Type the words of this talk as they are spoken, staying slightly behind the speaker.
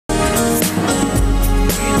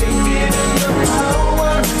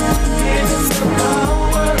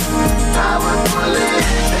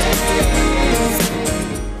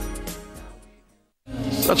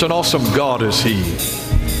Such an awesome God is He.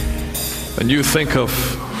 And you think of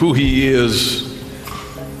who He is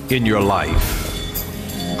in your life,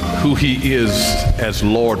 who He is as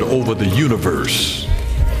Lord over the universe.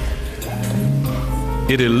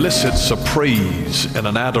 It elicits a praise and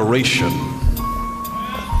an adoration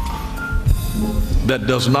that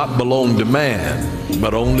does not belong to man,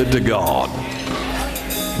 but only to God,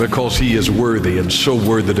 because He is worthy and so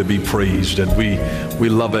worthy to be praised. And we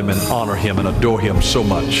love Him and honor Him and adore Him so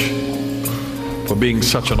much for being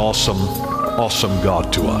such an awesome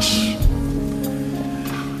God to us.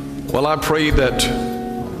 Well, I pray that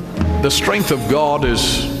the strength of God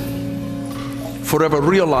is forever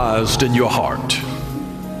realized in your heart.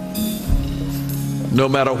 No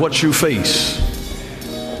matter what you face,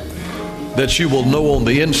 that you will know on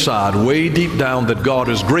the inside, way deep down, that God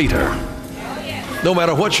is greater. No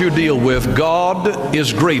matter what you deal with, God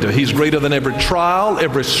is greater. He's greater than every trial,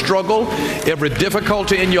 every struggle, every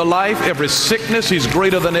difficulty in your life, every sickness. He's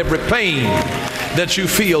greater than every pain that you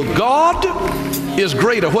feel. God is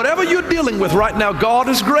greater. Whatever you're dealing with right now, God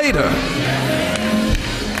is greater.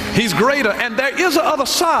 He's greater. And there is an other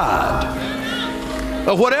side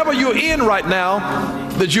of whatever you're in right now,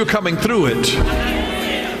 that you're coming through it.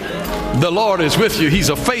 The Lord is with you. He's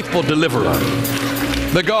a faithful deliverer.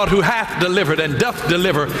 The God who hath delivered and doth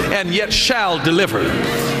deliver and yet shall deliver.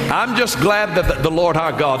 I'm just glad that the Lord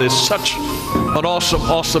our God is such an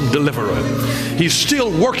awesome deliverer. He's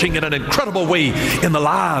still working in an incredible way in the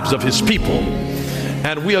lives of His people.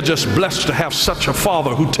 And we are just blessed to have such a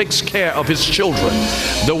Father who takes care of His children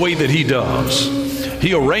the way that He does.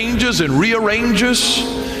 He arranges and rearranges,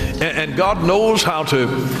 and God knows how to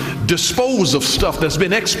dispose of stuff that's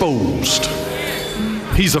been exposed.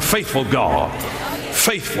 He's a faithful God.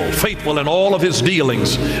 Faithful in all of His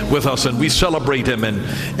dealings with us, and we celebrate Him and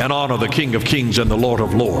honor the King of Kings and the Lord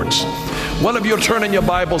of Lords. Well, if you're turning your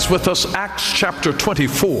Bibles with us, Acts chapter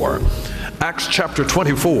 24. Acts chapter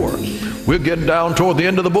 24. We're getting down toward the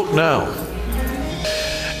end of the book now.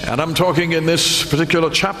 And I'm talking in this particular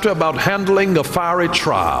chapter about handling a fiery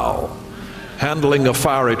trial. Handling a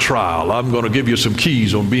fiery trial. I'm going to give you some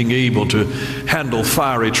keys on being able to handle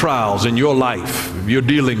fiery trials in your life. If you're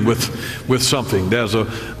dealing with something, there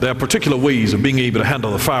are particular ways of being able to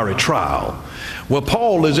handle a fiery trial. Well,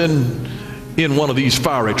 Paul is in one of these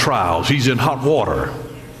fiery trials. He's in hot water.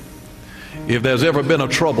 If there's ever been a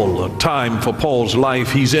time for Paul's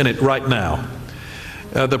life, he's in it right now.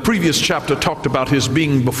 The previous chapter talked about his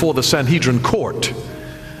being before the Sanhedrin court.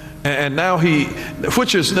 And now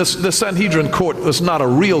the Sanhedrin court was not a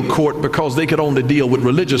real court, because they could only deal with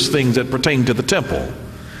religious things that pertain to the temple.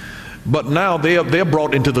 But now they're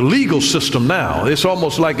brought into the legal system now. It's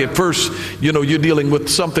almost like at first, you're dealing with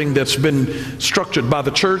something that's been structured by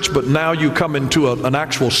the church, but now you come into an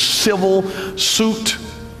actual civil suit.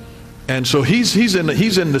 And so he's in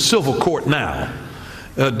the civil court now,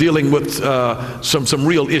 dealing with some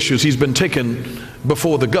real issues. He's been taken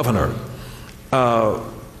before the governor.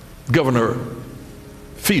 Governor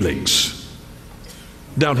Felix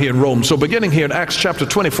down here in Rome. So beginning here in Acts chapter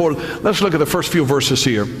 24, let's look at the first few verses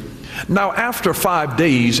here. Now after 5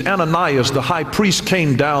 days, Ananias the high priest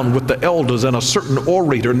came down with the elders and a certain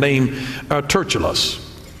orator named Tertullus.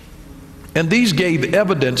 And these gave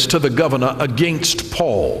evidence to the governor against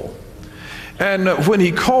Paul. And when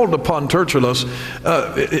he called upon Tertullus,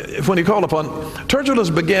 Tertullus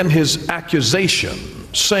began his accusation,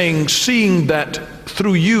 saying, seeing that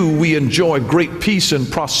through you we enjoy great peace and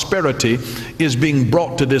prosperity is being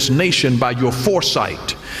brought to this nation by your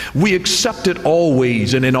foresight. We accept it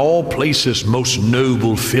always and in all places, most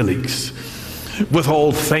noble Felix. With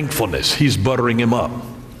all thankfulness, he's buttering him up.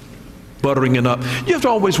 Buttering him up. You have to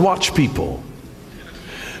always watch people.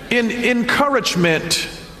 In encouragement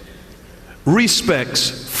respects,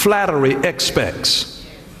 flattery expects.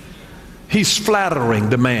 He's flattering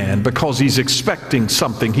the man because he's expecting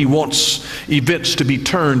something. He wants events to be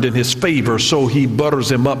turned in his favor, so he butters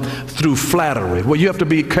him up through flattery. Well, you have to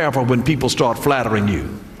be careful when people start flattering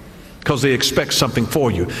you, because they expect something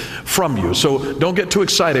from you. So don't get too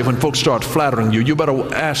excited when folks start flattering you. You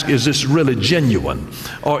better ask, is this really genuine,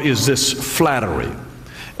 or is this flattery?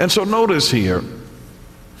 And so notice here,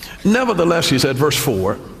 nevertheless, he said, verse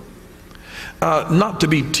 4, not to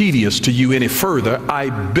be tedious to you any further,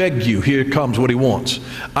 I beg you, here comes what he wants,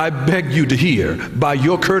 I beg you to hear, by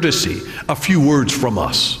your courtesy, a few words from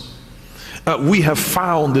us. We have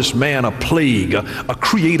found this man a plague, a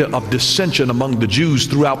creator of dissension among the Jews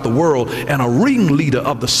throughout the world, and a ringleader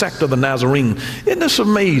of the sect of the Nazarene. Isn't this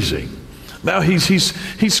amazing? Now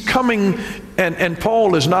he's coming, and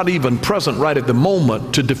Paul is not even present right at the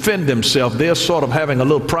moment to defend himself. They're sort of having a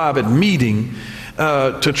little private meeting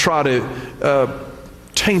to try to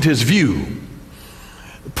taint his view.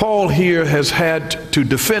 Paul here has had to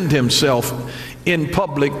defend himself in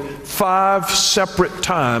public 5 separate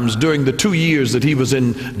times during the 2 years that he was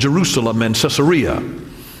in Jerusalem and Caesarea.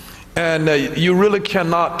 And you really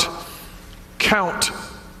cannot count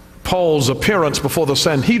Paul's appearance before the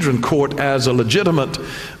Sanhedrin court as a legitimate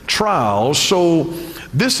trial. So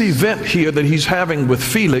this event here that he's having with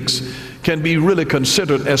Felix can be really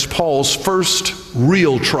considered as Paul's first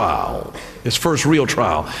real trial. His first real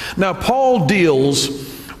trial. Now, Paul deals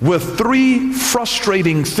with 3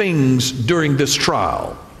 frustrating things during this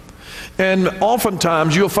trial. And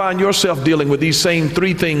oftentimes you'll find yourself dealing with these same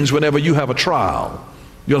 3 things whenever you have a trial.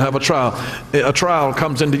 You'll have a trial. A trial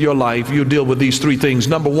comes into your life, you deal with these 3 things.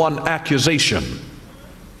 Number 1, accusation.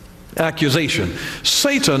 Accusation.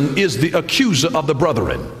 Satan is the accuser of the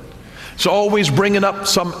brethren. So always bringing up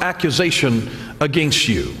some accusation against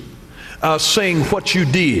you. Saying what you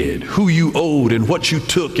did, who you owed, and what you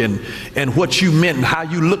took, and what you meant, and how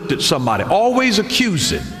you looked at somebody. Always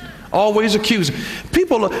accusing. Always accusing.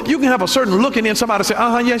 People, you can have a certain look in somebody say,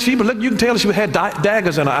 yes, she, but look, you can tell she had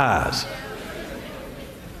daggers in her eyes.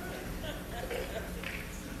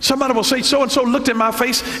 Somebody will say, so-and-so looked in my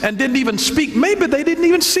face and didn't even speak. Maybe they didn't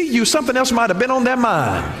even see you. Something else might have been on their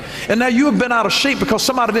mind. And now you have been out of shape because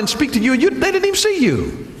somebody didn't speak to you. They didn't even see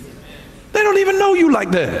you. They don't even know you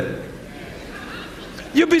like that.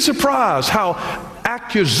 You'll be surprised how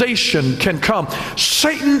accusation can come.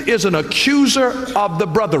 Satan is an accuser of the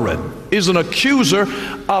brethren. Is an accuser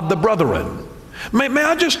of the brethren. May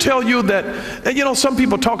I just tell you that, some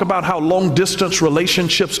people talk about how long distance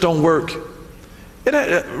relationships don't work.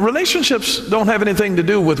 Relationships don't have anything to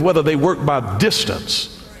do with whether they work by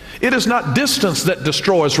distance. It is not distance that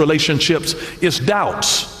destroys relationships, it's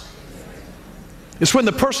doubts. It's when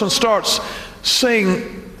the person starts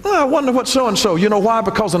saying, I wonder what so-and-so. You know why?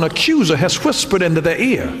 Because an accuser has whispered into their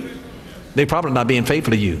ear. They're probably not being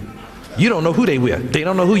faithful to you. You don't know who they with. They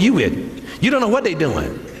don't know who you with. You don't know what they're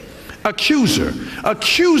doing. Accuser,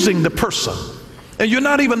 accusing the person. And you're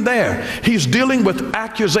not even there. He's dealing with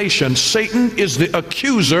accusation. Satan is the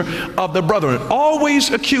accuser of the brethren.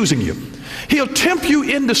 Always accusing you. He'll tempt you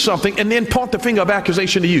into something and then point the finger of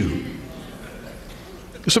accusation to you.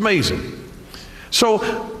 It's amazing. So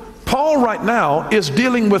Paul right now is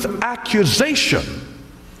dealing with accusation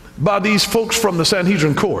by these folks from the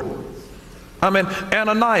Sanhedrin court.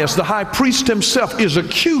 Ananias, the high priest himself, is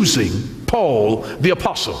accusing Paul, the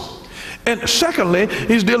apostle. And secondly,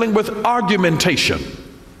 he's dealing with argumentation.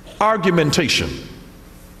 Argumentation.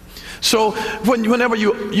 So whenever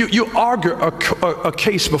you argue a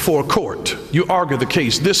case before a court, you argue the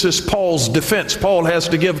case. This is Paul's defense. Paul has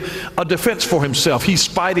to give a defense for himself. He's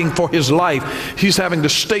fighting for his life. He's having to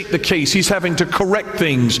state the case. He's having to correct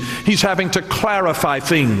things. He's having to clarify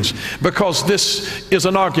things because this is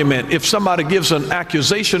an argument. If somebody gives an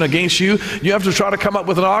accusation against you, you have to try to come up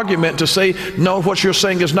with an argument to say, no, what you're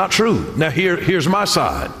saying is not true. Now here's my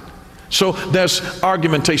side. So there's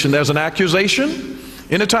argumentation. There's an accusation.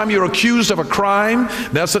 Anytime you're accused of a crime,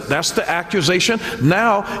 that's the accusation.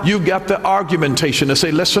 Now you've got the argumentation to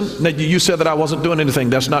say, listen, you said that I wasn't doing anything.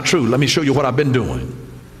 That's not true. Let me show you what I've been doing.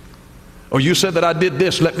 Or you said that I did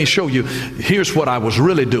this. Let me show you. Here's what I was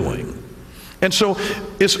really doing. And so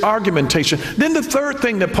it's argumentation. Then the third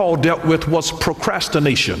thing that Paul dealt with was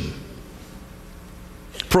procrastination.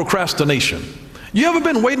 Procrastination. You ever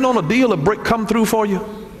been waiting on a deal to come through for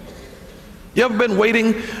you? You ever been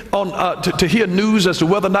waiting on to hear news as to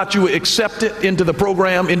whether or not you were accepted into the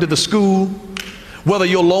program, into the school, whether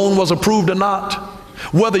your loan was approved or not,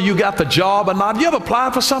 whether you got the job or not? You ever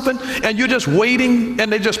applied for something and you're just waiting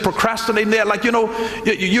and they're just procrastinating there? Like,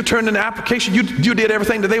 you turned in the application, you did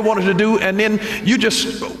everything that they wanted to do, and then you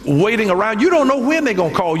just waiting around. You don't know when they're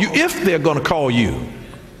going to call you, if they're going to call you.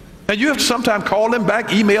 And you have to sometimes call them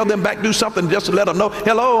back, email them back, do something just to let them know,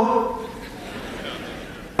 hello,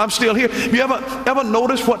 I'm still here. You ever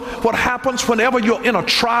notice what happens whenever you're in a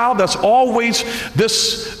trial? There's always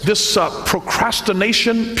this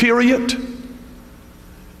procrastination period.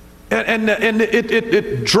 And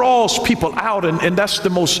it draws people out, and that's the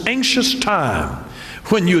most anxious time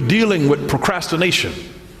when you're dealing with procrastination.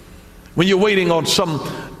 When you're waiting on some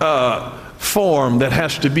form that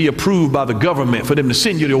has to be approved by the government for them to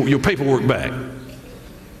send you your paperwork back.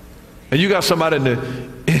 And you got somebody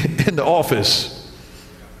in the office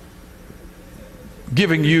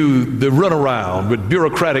giving you the runaround with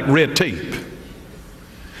bureaucratic red tape.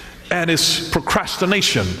 and it's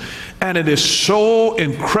procrastination. And it is so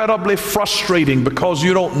incredibly frustrating because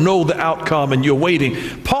you don't know the outcome and you're waiting.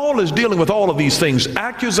 Paul is dealing with all of these things: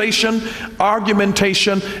 accusation,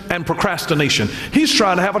 argumentation, and procrastination. He's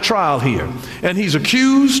trying to have a trial here. And he's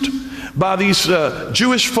accused by these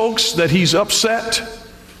Jewish folks that he's upset.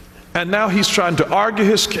 And now he's trying to argue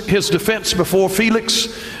his defense before Felix,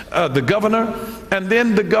 the governor. And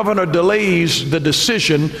then the governor delays the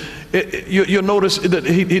decision. You'll notice that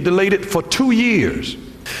he delayed it for 2 years.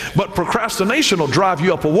 But procrastination will drive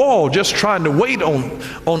you up a wall just trying to wait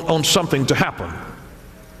on something to happen.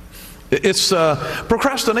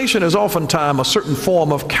 Procrastination is oftentimes a certain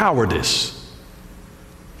form of cowardice.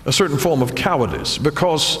 A certain form of cowardice,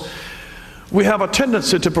 because we have a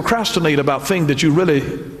tendency to procrastinate about things that you really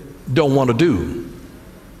don't want to do.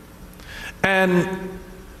 And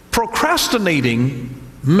procrastinating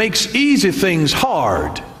makes easy things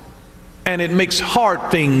hard, and it makes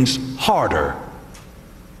hard things harder.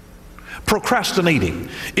 Procrastinating,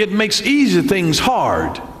 it makes easy things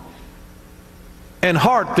hard and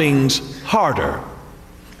hard things harder.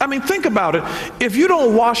 I mean, think about it. If you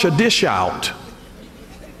don't wash a dish out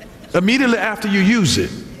immediately after you use it,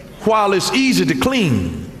 while it's easy to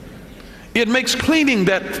clean, it makes cleaning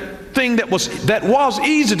that thing that was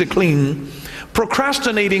easy to clean,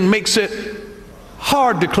 procrastinating makes it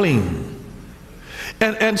hard to clean.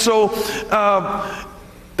 And so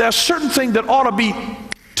there's certain things that ought to be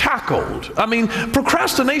tackled. I mean,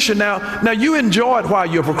 procrastination, now you enjoy it while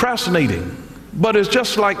you're procrastinating, but it's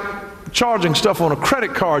just like charging stuff on a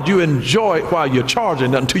credit card. You enjoy it while you're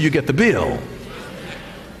charging until you get the bill.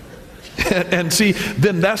 And see,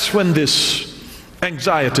 then that's when this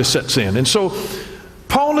anxiety sets in. And so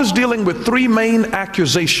Paul is dealing with three main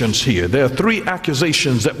accusations here. There are three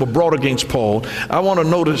accusations that were brought against Paul. I want to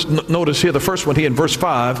notice here the first one here in verse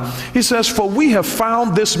 5. He says, "For we have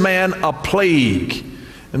found this man a plague."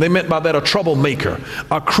 And they meant by that a troublemaker,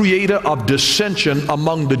 a creator of dissension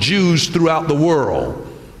among the Jews throughout the world.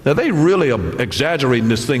 Now they really are exaggerating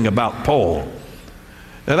this thing about Paul.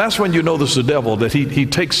 And that's when you know this is the devil, that he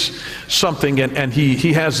takes something and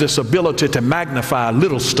he has this ability to magnify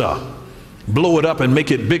little stuff, blow it up and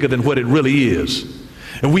make it bigger than what it really is.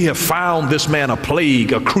 And we have found this man a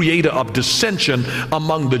plague, a creator of dissension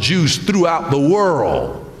among the Jews throughout the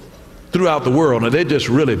world. Throughout the world. And they're just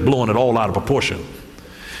really blowing it all out of proportion.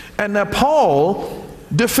 And now Paul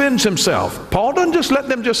defends himself. Paul doesn't just let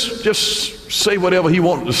them just say whatever he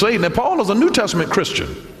wanted to say. Now Paul is a New Testament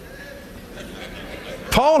Christian.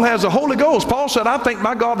 Paul has the Holy Ghost. Paul said, "I thank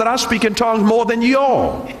my God that I speak in tongues more than ye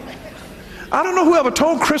all." I don't know whoever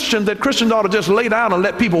told Christians that Christians ought to just lay down and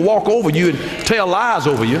let people walk over you and tell lies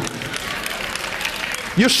over you.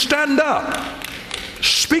 You stand up,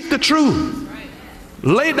 speak the truth,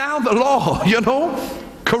 lay down the law,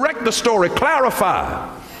 correct the story, clarify.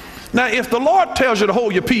 Now, if the Lord tells you to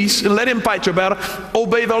hold your peace and let him fight your battle,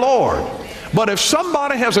 obey the Lord. But if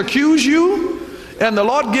somebody has accused you and the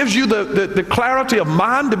Lord gives you the clarity of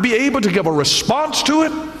mind to be able to give a response to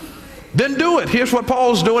it, then do it. Here's what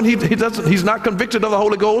Paul's doing. He's not convicted of the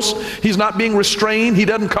Holy Ghost. He's not being restrained. He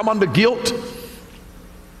doesn't come under guilt.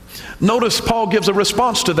 Notice Paul gives a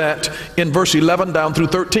response to that in verse 11 down through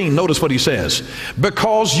 13. Notice what he says.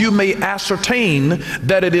 "Because you may ascertain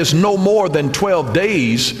that it is no more than 12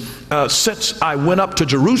 days since I went up to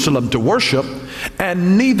Jerusalem to worship,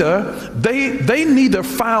 and they neither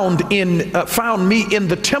found me in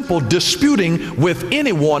the temple disputing with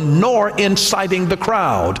anyone, nor inciting the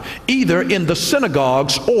crowd, either in the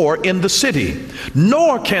synagogues or in the city.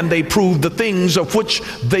 Nor can they prove the things of which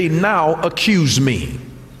they now accuse me."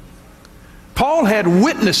 Paul had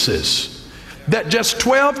witnesses that just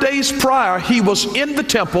 12 days prior he was in the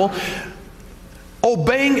temple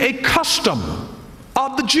obeying a custom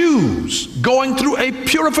of the Jews, going through a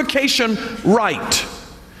purification rite.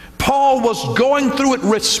 Paul was going through it,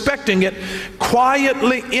 respecting it,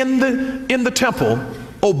 quietly in the temple,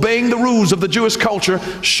 obeying the rules of the Jewish culture,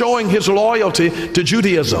 showing his loyalty to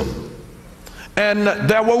Judaism. And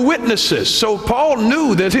there were witnesses. So Paul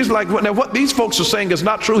knew that he's like, now what these folks are saying is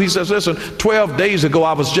not true. He says, listen, 12 days ago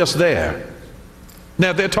I was just there.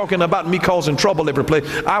 Now they're talking about me causing trouble every place.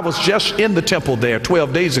 I was just in the temple there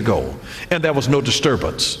 12 days ago, and there was no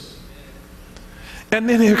disturbance. And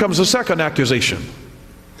then here comes the second accusation.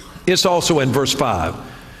 It's also in verse 5.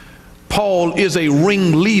 Paul is a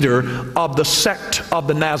ringleader of the sect of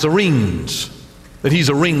the Nazarenes. That he's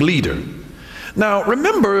a ringleader. Now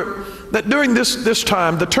remember that during this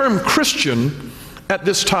time, the term Christian at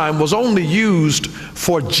this time was only used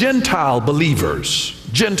for Gentile believers.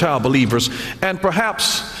 Gentile believers, and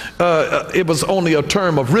perhaps it was only a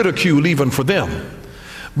term of ridicule even for them.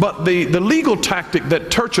 But the legal tactic that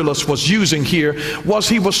Tertullus was using here was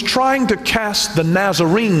he was trying to cast the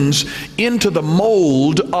Nazarenes into the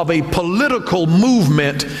mold of a political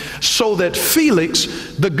movement so that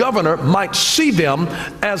Felix, the governor, might see them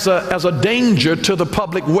as a danger to the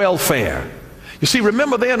public welfare. You see,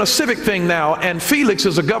 remember, they're in a civic thing now, and Felix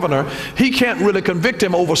is a governor. He can't really convict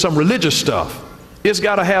him over some religious stuff. It's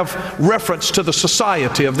got to have reference to the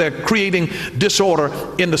society of their creating disorder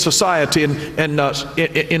in the society and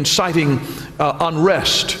inciting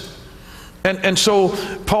unrest. And so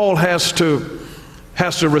Paul has to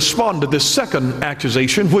respond to this second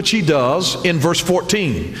accusation, which he does in verse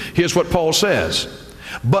 14. Here's what Paul says.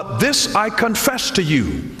 But this I confess to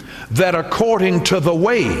you, that according to the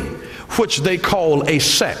way which they call a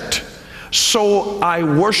sect, so I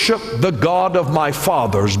worship the God of my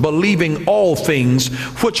fathers, believing all things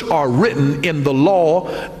which are written in the law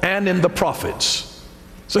and in the prophets.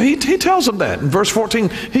 So he tells them that. In verse 14,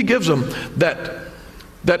 he gives them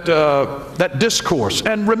that discourse.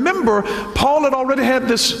 And remember, Paul had already had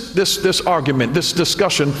this argument, this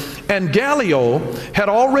discussion, and Gallio had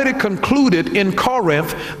already concluded in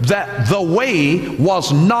Corinth that the way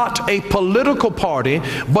was not a political party,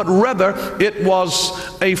 but rather it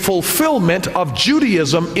was a fulfillment of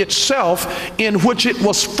Judaism itself, in which it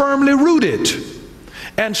was firmly rooted.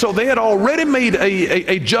 And so they had already made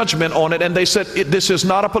a judgment on it, and they said, this is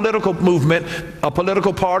not a political movement, a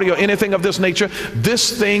political party, or anything of this nature.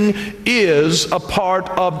 This thing is a part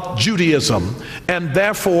of Judaism, and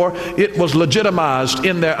therefore it was legitimized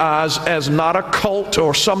in their eyes as not a cult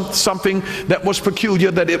or something that was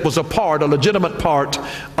peculiar, that it was a legitimate part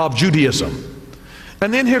of Judaism.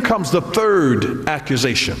 And then here comes the third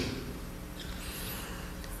accusation.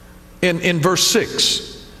 In verse 6.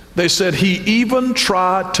 They said he even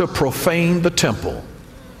tried to profane the temple.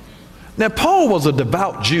 Now, Paul was a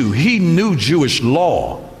devout Jew. He knew Jewish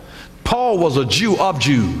law. Paul was a Jew of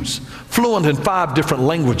Jews, fluent in 5 different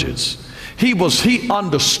languages. He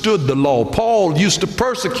understood the law. Paul used to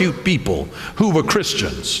persecute people who were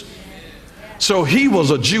Christians. So he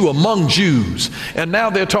was a Jew among Jews. And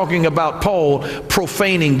now they're talking about Paul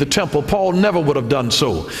profaning the temple. Paul never would have done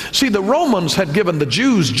so. See, the Romans had given the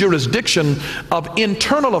Jews jurisdiction of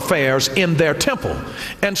internal affairs in their temple.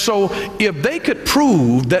 And so if they could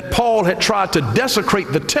prove that Paul had tried to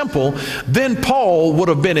desecrate the temple, then Paul would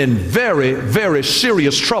have been in very, very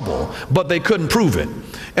serious trouble. But they couldn't prove it.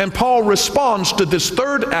 And Paul responds to this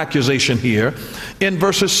third accusation here in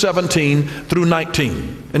verses 17 through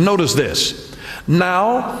 19. And notice this.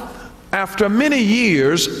 Now, after many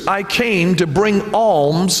years, I came to bring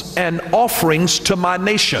alms and offerings to my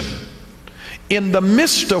nation, in the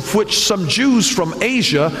midst of which some Jews from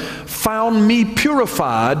Asia found me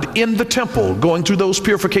purified in the temple, going through those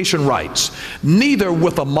purification rites, neither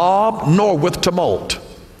with a mob nor with tumult.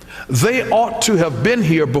 They ought to have been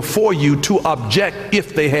here before you to object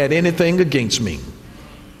if they had anything against me.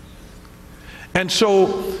 And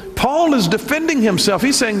so Paul is defending himself.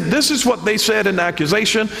 He's saying this is what they said in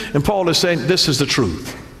accusation, and Paul is saying this is the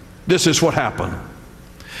truth. This is what happened.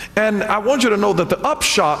 And I want you to know that the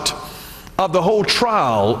upshot of the whole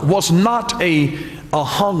trial was not a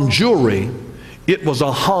hung jury, it was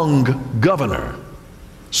a hung governor,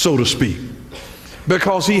 so to speak.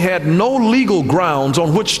 Because he had no legal grounds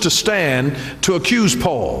on which to stand to accuse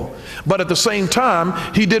Paul. But at the same time,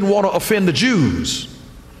 he didn't want to offend the Jews.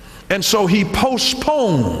 And so he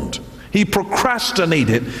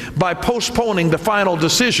procrastinated by postponing the final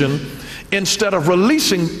decision instead of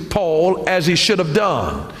releasing Paul as he should have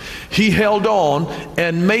done. He held on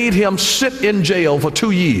and made him sit in jail for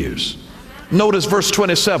 2 years. Notice verse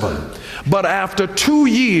 27. But after 2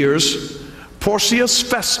 years, Porcius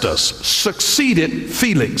Festus succeeded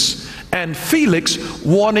Felix, and Felix,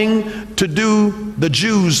 wanting to do the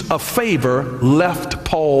Jews a favor, left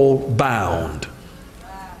Paul bound.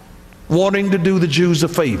 Wanting to do the Jews a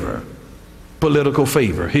favor, political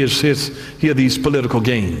favor. Here are these political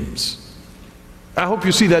games. I hope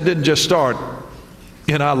you see that didn't just start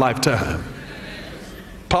in our lifetime.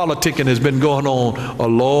 Politicking has been going on a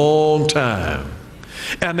long time.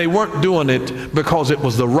 And they weren't doing it because it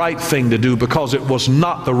was the right thing to do, because it was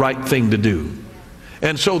not the right thing to do.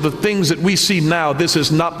 And so the things that we see now, this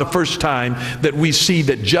is not the first time that we see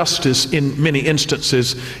that justice in many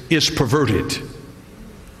instances is perverted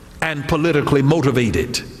and politically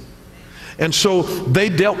motivated. And so they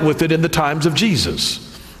dealt with it in the times of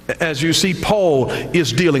Jesus. As you see, Paul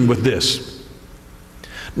is dealing with this.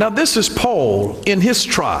 Now this is Paul in his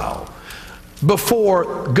trial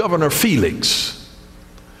before Governor Felix.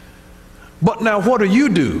 But now what do you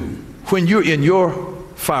do when you're in your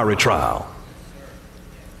fiery trial?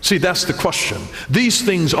 See, that's the question. These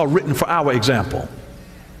things are written for our example.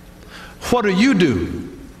 What do you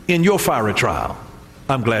do in your fiery trial?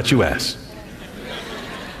 I'm glad you asked.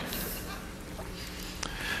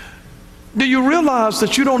 Do you realize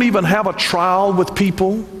that you don't even have a trial with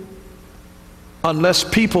people unless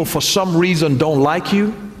people for some reason don't like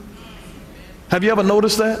you? Have you ever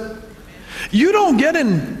noticed that? You don't get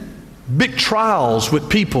in big trials with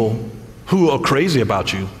people who are crazy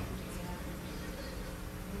about you.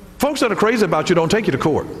 Folks that are crazy about you don't take you to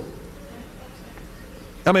court.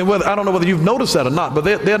 I mean, I don't know whether you've noticed that or not, but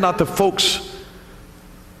they're not the folks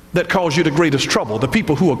that cause you the greatest trouble, the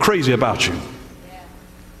people who are crazy about you.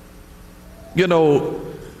 You know,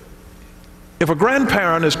 if a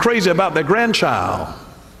grandparent is crazy about their grandchild,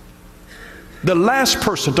 the last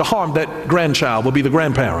person to harm that grandchild will be the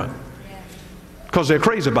grandparent, because they're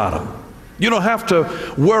crazy about them. You don't have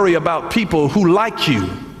to worry about people who like you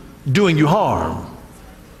doing you harm.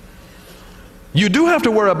 You do have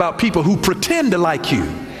to worry about people who pretend to like you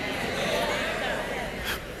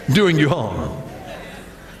doing you harm.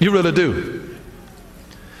 You really do.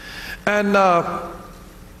 And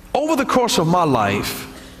over the course of my life,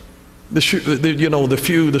 the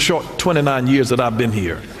short 29 years that I've been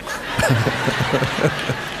here,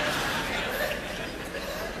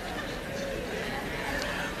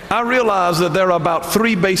 I realize that there are about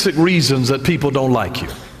 3 basic reasons that people don't like you.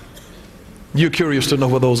 You're curious to know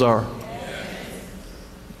what those are?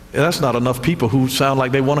 That's not enough people who sound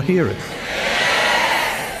like they want to hear it.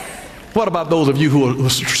 What about those of you who are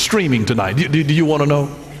streaming tonight? Do you want to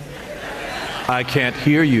know? I can't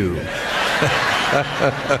hear you.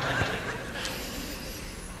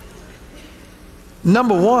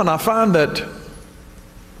 Number one, I find that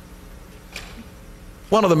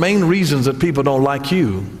one of the main reasons that people don't like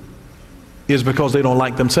you is because they don't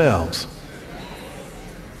like themselves.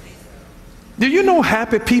 Do you know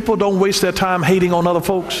happy people don't waste their time hating on other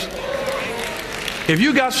folks? If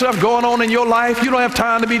you got stuff going on in your life, you don't have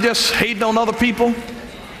time to be just hating on other people.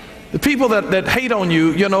 The people that hate on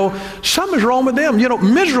you, you know, something's wrong with them. You know,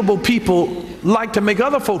 miserable people like to make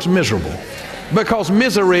other folks miserable because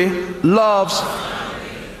misery loves.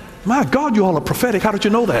 My God, you all are prophetic. How did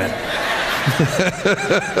you know that?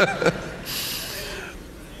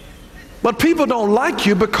 But people don't like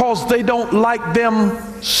you because they don't like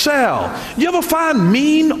themselves. You ever find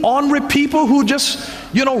mean, ornery people who just,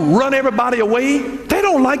 you know, run everybody away? They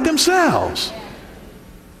don't like themselves.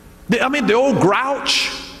 The old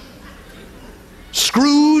grouch,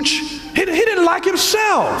 Scrooge, he didn't like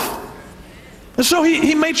himself. And so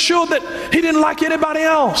he made sure that he didn't like anybody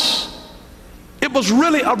else. It was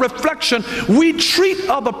really a reflection. We treat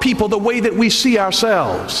other people the way that we see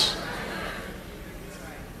ourselves.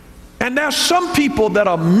 And there's some people that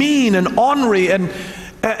are mean and ornery, and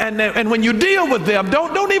when you deal with them,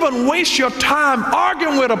 don't even waste your time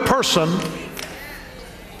arguing with a person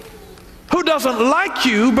who doesn't like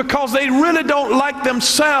you because they really don't like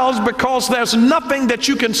themselves, because there's nothing that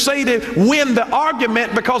you can say to win the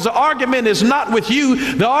argument, because the argument is not with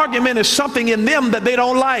you. The argument is something in them that they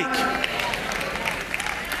don't like.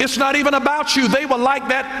 It's not even about you. They were like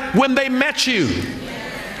that when they met you.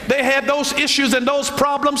 They had those issues and those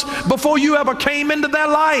problems before you ever came into their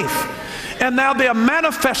life. And now they're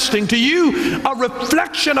manifesting to you a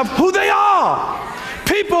reflection of who they are.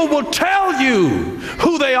 People will tell you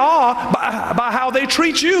who they are by how they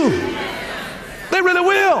treat you. They really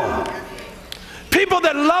will. People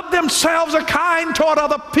that love themselves are kind toward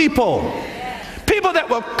other people. People that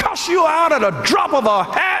will cuss you out at a drop of a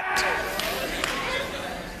hat.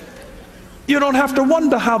 You don't have to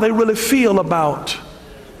wonder how they really feel about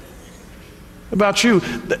you.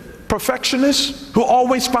 The perfectionists who are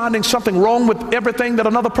always finding something wrong with everything that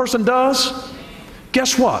another person does,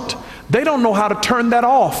 guess what? They don't know how to turn that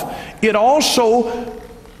off. It also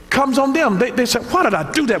comes on them. They say, why did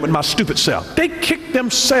I do that with my stupid self? They kick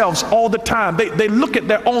themselves all the time. They look at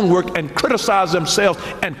their own work and criticize themselves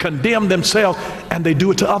and condemn themselves, and they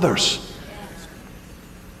do it to others.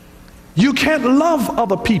 You can't love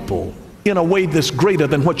other people in a way that's greater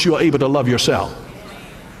than what you are able to love yourself.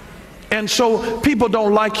 And so people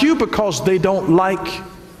don't like you because they don't like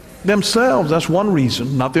themselves. That's one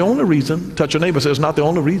reason, not the only reason. Touch your neighbor, says not the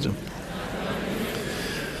only reason.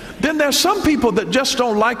 Then there's some people that just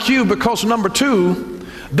don't like you because, number two,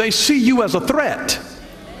 they see you as a threat.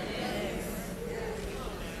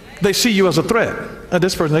 They see you as a threat.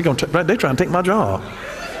 This person, they're trying to take my job.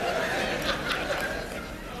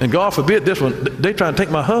 And God forbid this one, they trying to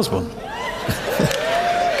take my husband.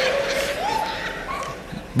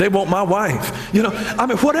 They want my wife. You know,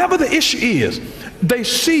 whatever the issue is, they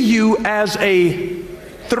see you as a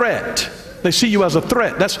threat. They see you as a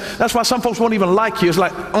threat. That's why some folks won't even like you. It's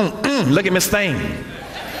like, look at Miss Thing.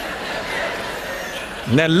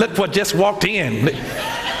 Now look what just walked in.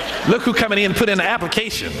 Look who coming in and put in the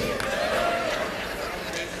application.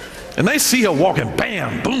 And they see her walking,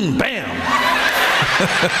 bam, boom, bam.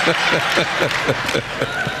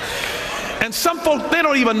 And some folks, they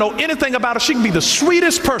don't even know anything about her. She can be the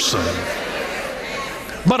sweetest person.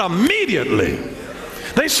 But immediately,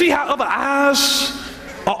 they see how other eyes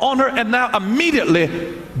are on her, and now immediately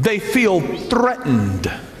they feel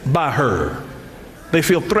threatened by her. They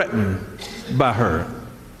feel threatened by her.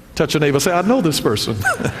 Touch your neighbor, say, I know this person.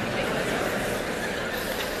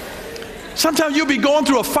 Sometimes you'll be going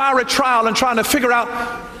through a fiery trial and trying to figure out,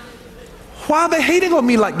 why are they hating on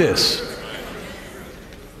me like this?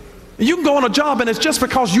 You can go on a job and it's just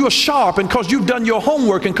because you're sharp and because you've done your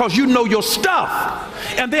homework and because you know your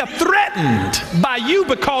stuff. And they're threatened by you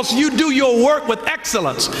because you do your work with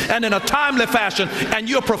excellence and in a timely fashion, and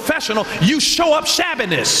you're professional. You show up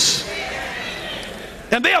shabbiness.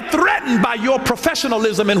 And they are threatened by your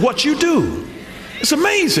professionalism in what you do. It's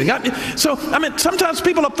amazing. Sometimes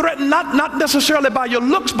people are threatened not necessarily by your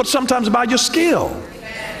looks, but sometimes by your skill.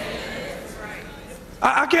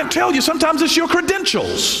 I can't tell you, sometimes it's your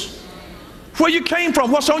credentials. Where you came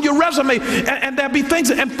from, what's on your resume, and there'll be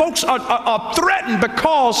things, and folks are threatened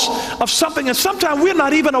because of something, and sometimes we're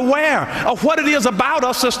not even aware of what it is about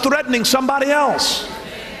us that's threatening somebody else.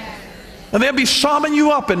 And they'll be summing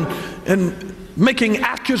you up and making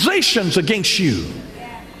accusations against you.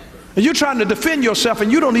 And you're trying to defend yourself,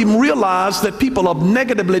 and you don't even realize that people are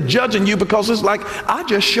negatively judging you because it's like, I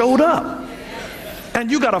just showed up. And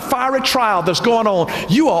you got a fiery trial that's going on.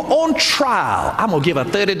 You are on trial. I'm going to give a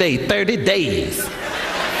 30 days.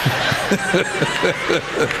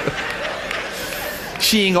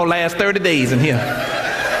 She ain't going to last 30 days in here.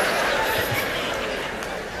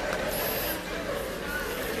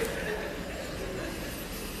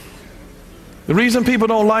 The reason people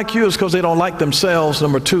don't like you is because they don't like themselves.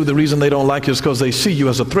 Number two, the reason they don't like you is because they see you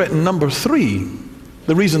as a threat. And number three,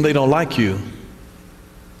 the reason they don't like you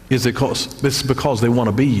is because they want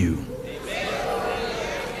to be you.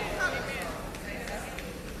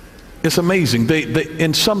 It's amazing. They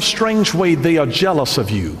in some strange way, they are jealous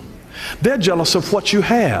of you. They're jealous of what you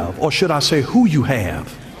have, or should I say who you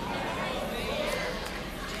have.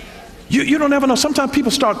 You don't ever know. Sometimes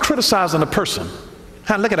people start criticizing a person.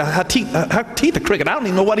 Look at her teeth are crooked. I don't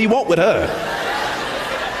even know what he want with her.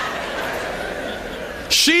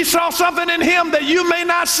 She saw something in him that you may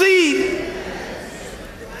not see.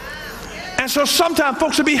 And so sometimes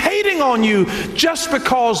folks will be hating on you just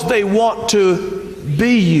because they want to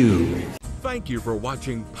be you. Thank you for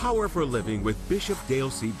watching Power for Living with Bishop Dale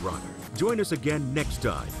C. Bronner. Join us again next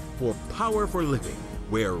time for Power for Living,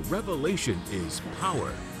 where revelation is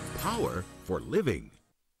power. Power for living.